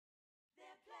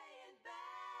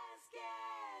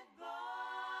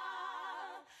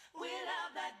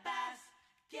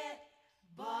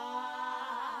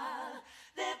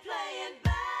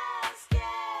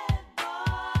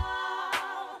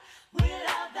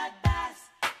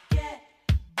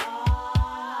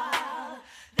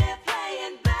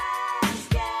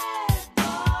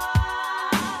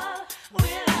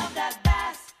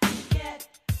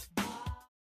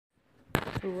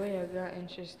got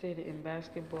interested in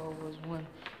basketball was when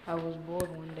I was bored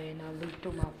one day and I looked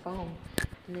through my phone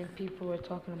and then people were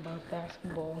talking about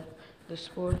basketball, the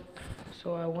sport.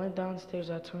 So I went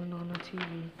downstairs, I turned on the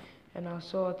TV and I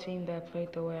saw a team that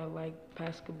played the way I like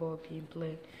basketball being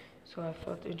played. So I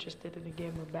felt interested in the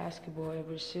game of basketball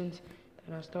ever since.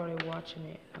 And I started watching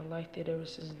it. I liked it ever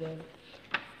since then.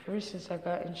 Ever since I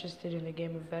got interested in the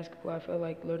game of basketball, I felt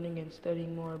like learning and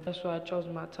studying more. That's why I chose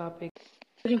my topic.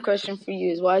 Second question for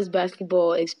you is, why is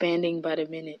basketball expanding by the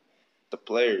minute? The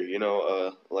player,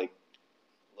 like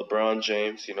LeBron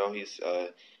James, he's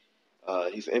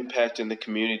impacting the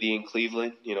community in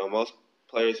Cleveland. Most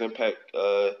players impact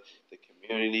the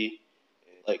community,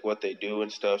 like what they do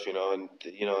and stuff. And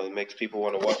it makes people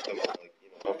want to watch them. Like,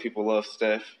 people love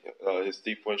Steph, his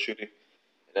 3-point shooting,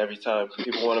 and every time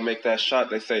people want to make that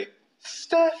shot, they say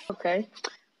Steph. Okay.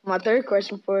 My third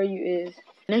question for you is,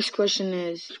 next question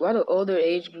is, why do older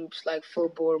age groups like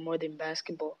football more than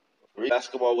basketball?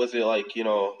 Basketball wasn't like,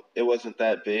 it wasn't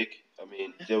that big. I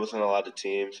mean, there wasn't a lot of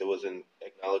teams. It wasn't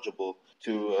acknowledgeable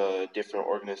to different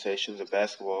organizations of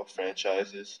basketball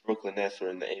franchises. Brooklyn Nets were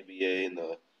in the NBA and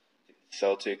the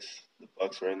Celtics, the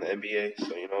Bucks were in the NBA.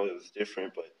 So, it was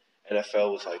different. But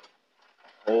NFL was like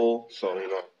whole. So,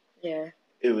 Yeah.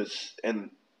 it was,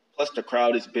 and plus the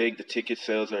crowd is big. The ticket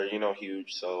sales are,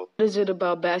 huge. So, what is it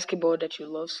about basketball that you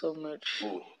love so much?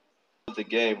 The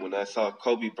game when I saw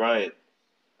Kobe Bryant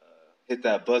hit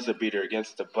that buzzer beater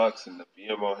against the Bucks in the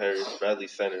BMO Harris Bradley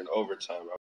Center in overtime.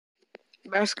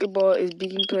 Basketball is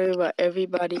being played by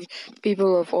everybody,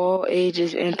 people of all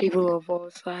ages and people of all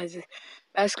sizes.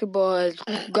 Basketball has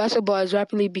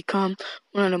rapidly become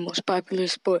one of the most popular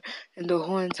sports in the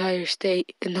whole entire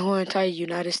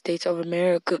United States of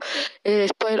America. It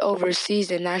is played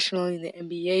overseas and nationally in the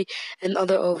NBA and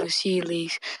other overseas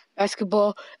leagues.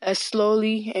 Basketball is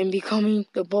slowly and becoming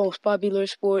the most popular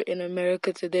sport in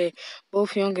America today.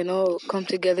 Both young and old come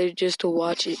together just to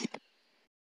watch it.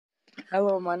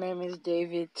 Hello, my name is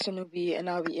David Sinubi, and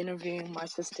I'll be interviewing my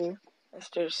sister,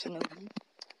 Esther Sinubi.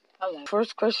 Hello.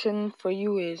 First question for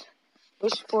you is,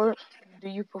 which sport do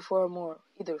you prefer more,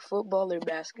 either football or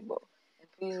basketball? And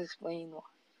please explain why.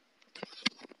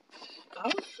 I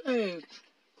would say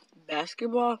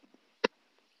basketball,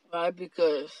 right?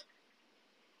 Because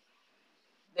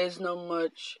there's not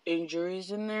much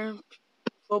injuries in there.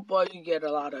 Football, you get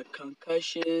a lot of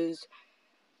concussions,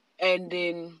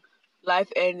 ending,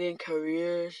 life-ending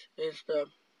careers and stuff.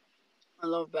 I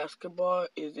love basketball.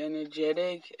 It's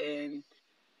energetic, and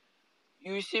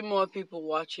you see more people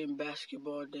watching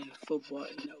basketball than football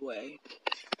in a way.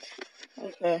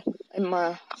 Okay. And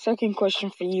my second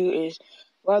question for you is,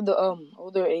 why the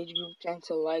older age group tend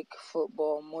to like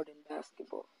football more than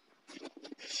basketball?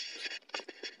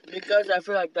 Because I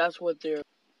feel like that's what they're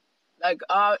like.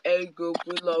 Our age group,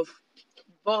 we love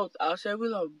both. I'll say we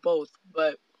love both,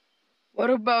 but what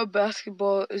about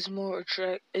basketball is more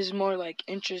like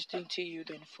interesting to you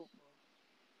than football?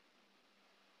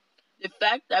 The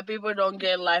fact that people don't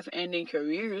get life-ending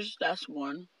careers, that's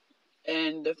one.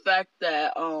 And the fact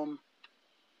that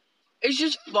it's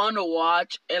just fun to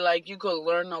watch, and like you could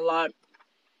learn a lot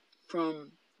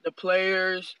from the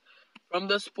players, from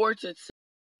the sports itself.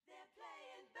 They're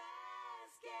playing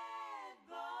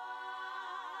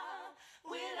basketball.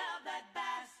 We love that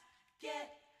basketball.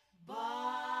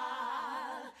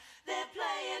 They're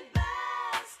playing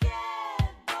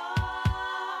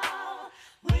basketball.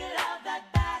 We love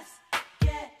that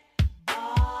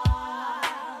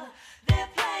basketball. They're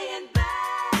playing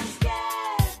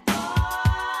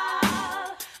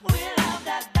basketball. We love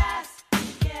that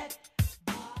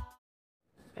basketball.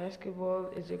 Basketball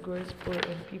is a great sport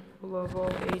and people of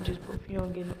all ages, both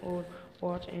young and old,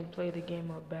 watch and play the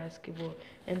game of basketball,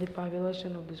 and the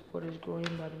population of the sport is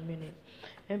growing by the minute.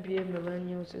 NBA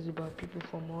Millennials is about people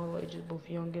from all ages, both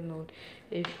young and old.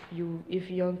 If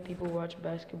young people watch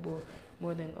basketball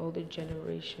more than older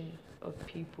generation of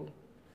people.